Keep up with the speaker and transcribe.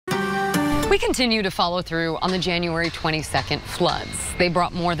We continue to follow through on the January 22nd floods. They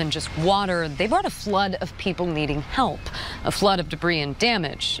brought more than just water. They brought a flood of people needing help, a flood of debris and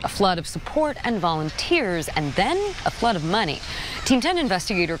damage, a flood of support and volunteers, and then a flood of money. Team 10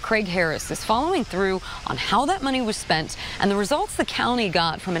 investigator Craig Harris is following through on how that money was spent and the results the county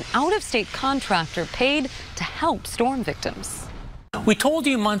got from an out-of-state contractor paid to help storm victims. We told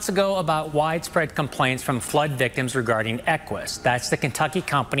you months ago about widespread complaints from flood victims regarding Equus. That's the Kentucky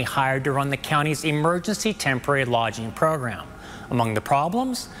company hired to run the county's emergency temporary lodging program. Among the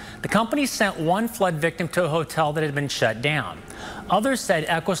problems, the company sent one flood victim to a hotel that had been shut down. Others said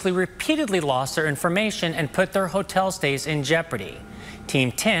Equus repeatedly lost their information and put their hotel stays in jeopardy.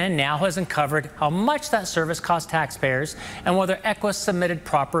 Team 10 now has uncovered how much that service cost taxpayers and whether Equus submitted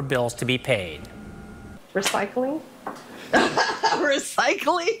proper bills to be paid. Recycling?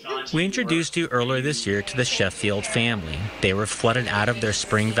 Recycling? We introduced you earlier this year to the Sheffield family. They were flooded out of their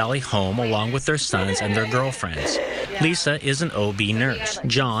Spring Valley home along with their sons and their girlfriends. Lisa is an OB nurse,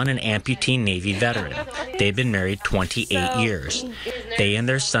 John an amputee Navy veteran. They've been married 28 years. They and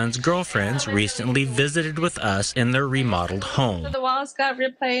their son's girlfriends recently visited with us in their remodeled home. The walls got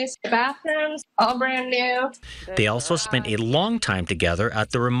replaced, bathrooms, all brand new. They also spent a long time together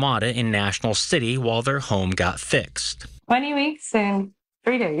at the Ramada in National City while their home got fixed. 20 weeks and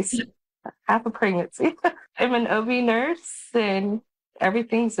 3 days, half a pregnancy. I'm an OB nurse and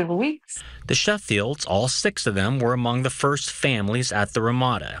everything's in weeks. The Sheffields, all 6 of them, were among the first families at the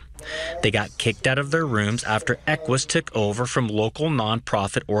Ramada. They got kicked out of their rooms after Equus took over from local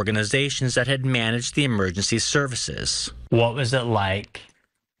nonprofit organizations that had managed the emergency services. What was it like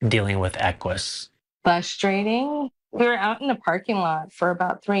dealing with Equus? Frustrating. We were out in the parking lot for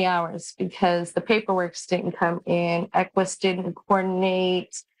about 3 hours because the paperwork didn't come in. Equus didn't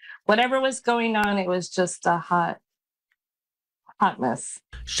coordinate. Whatever was going on, it was just a hot mess.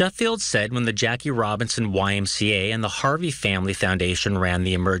 Sheffield said when the Jackie Robinson YMCA and the Harvey Family Foundation ran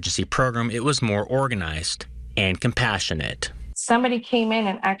the emergency program, it was more organized and compassionate. Somebody came in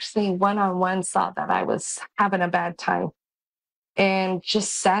and actually one-on-one saw that I was having a bad time and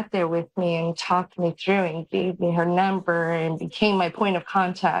just sat there with me and talked me through and gave me her number and became my point of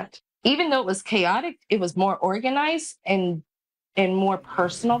contact. Even though it was chaotic, it was more organized and more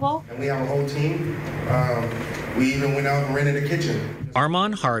personable. And we have a whole team. We even went out and rented a kitchen.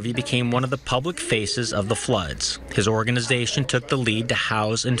 Armand Harvey became one of the public faces of the floods. His organization took the lead to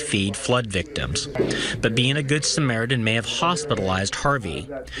house and feed flood victims. But being a good Samaritan may have hospitalized Harvey.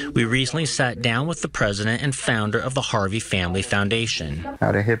 We recently sat down with the president and founder of the Harvey Family Foundation. I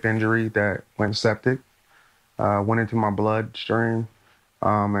had a hip injury that went septic, went into my bloodstream,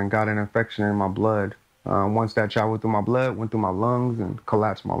 and got an infection in my blood. Once that traveled through my blood, went through my lungs and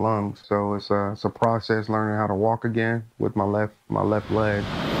collapsed my lungs. So it's a process learning how to walk again with my left leg.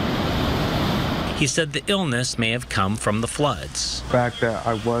 He said the illness may have come from the floods. The fact that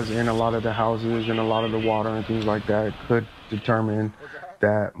I was in a lot of the houses and a lot of the water and things like that could determine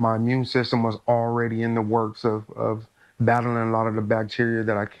that my immune system was already in the works of battling a lot of the bacteria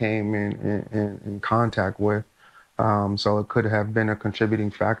that I came in contact with. So it could have been a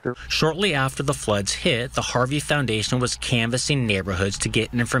contributing factor. Shortly after the floods hit, the Harvey Foundation was canvassing neighborhoods to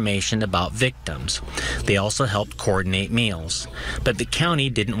get information about victims. They also helped coordinate meals. But the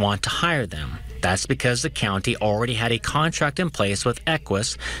county didn't want to hire them. That's because the county already had a contract in place with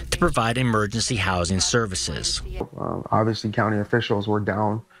Equus to provide emergency housing services. Obviously, county officials were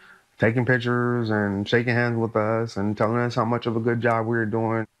down, taking pictures and shaking hands with us and telling us how much of a good job we were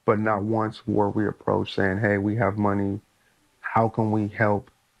doing. But not once were we approached saying, hey, we have money. How can we help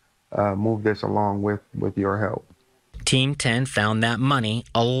move this along with your help? Team 10 found that money,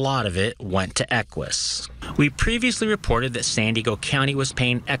 a lot of it, went to Equus. We previously reported that San Diego County was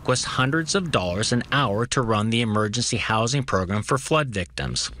paying Equus hundreds of dollars an hour to run the emergency housing program for flood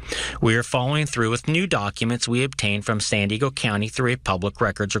victims. We are following through with new documents we obtained from San Diego County through a public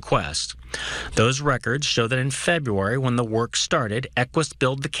records request. Those records show that in February, when the work started, Equus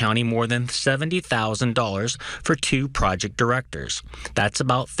billed the county more than $70,000 for 2 project directors. That's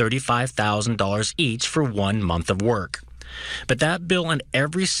about $35,000 each for 1 month of work. But that bill and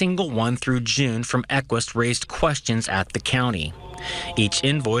every single one through June from Equus raised questions at the county. Each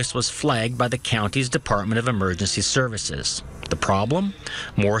invoice was flagged by the county's Department of Emergency Services. The problem?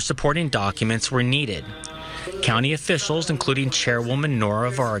 More supporting documents were needed. County officials, including Chairwoman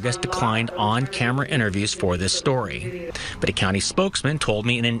Nora Vargas, declined on-camera interviews for this story. But a county spokesman told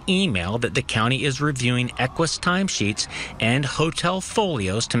me in an email that the county is reviewing Equus timesheets and hotel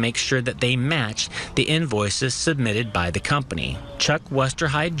folios to make sure that they match the invoices submitted by the company. Chuck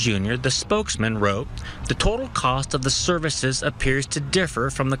Westerhide Jr., the spokesman, wrote, "The total cost of the services appears to differ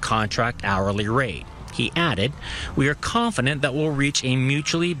from the contract hourly rate." He added, "We are confident that we'll reach a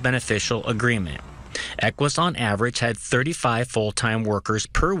mutually beneficial agreement." Equus on average had 35 full-time workers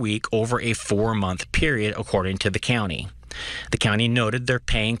per week over a 4-month period, according to the county. The county noted their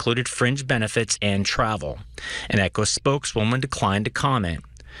pay included fringe benefits and travel. An Equus spokeswoman declined to comment.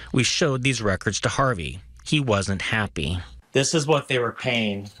 We showed these records to Harvey. He wasn't happy. This is what they were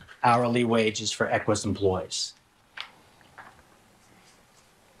paying hourly wages for Equus employees.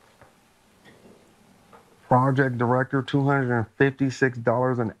 Project director,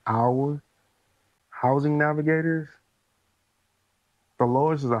 $256 an hour. Housing navigators, the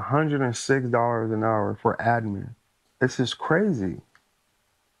lowest is $106 an hour for admin. This is crazy.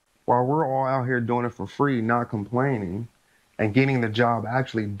 While we're all out here doing it for free, not complaining, and getting the job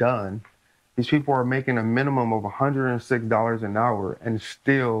actually done, these people are making a minimum of $106 an hour and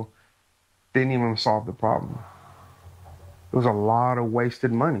still didn't even solve the problem. It was a lot of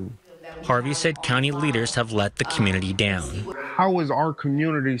wasted money. Harvey said county leaders have let the community down. How is our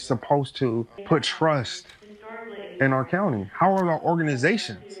community supposed to put trust in our county? How are our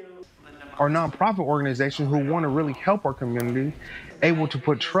organizations, our nonprofit organizations who want to really help our community, able to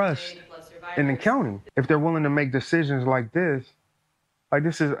put trust in the county? If they're willing to make decisions like this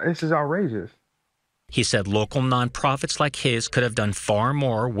is outrageous. He said local nonprofits like his could have done far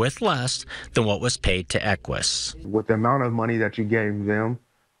more with less than what was paid to Equus. With the amount of money that you gave them,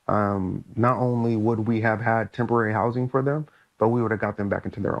 not only would we have had temporary housing for them, but we would have got them back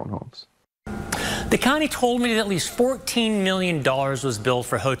into their own homes. The county told me that at least $14 million was billed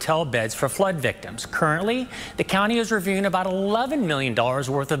for hotel beds for flood victims. Currently, the county is reviewing about $11 million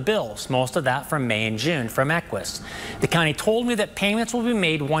worth of bills, most of that from May and June from Equus. The county told me that payments will be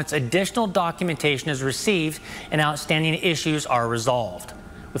made once additional documentation is received and outstanding issues are resolved.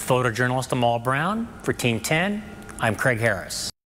 With photojournalist Amal Brown, for Team 10, I'm Craig Harris.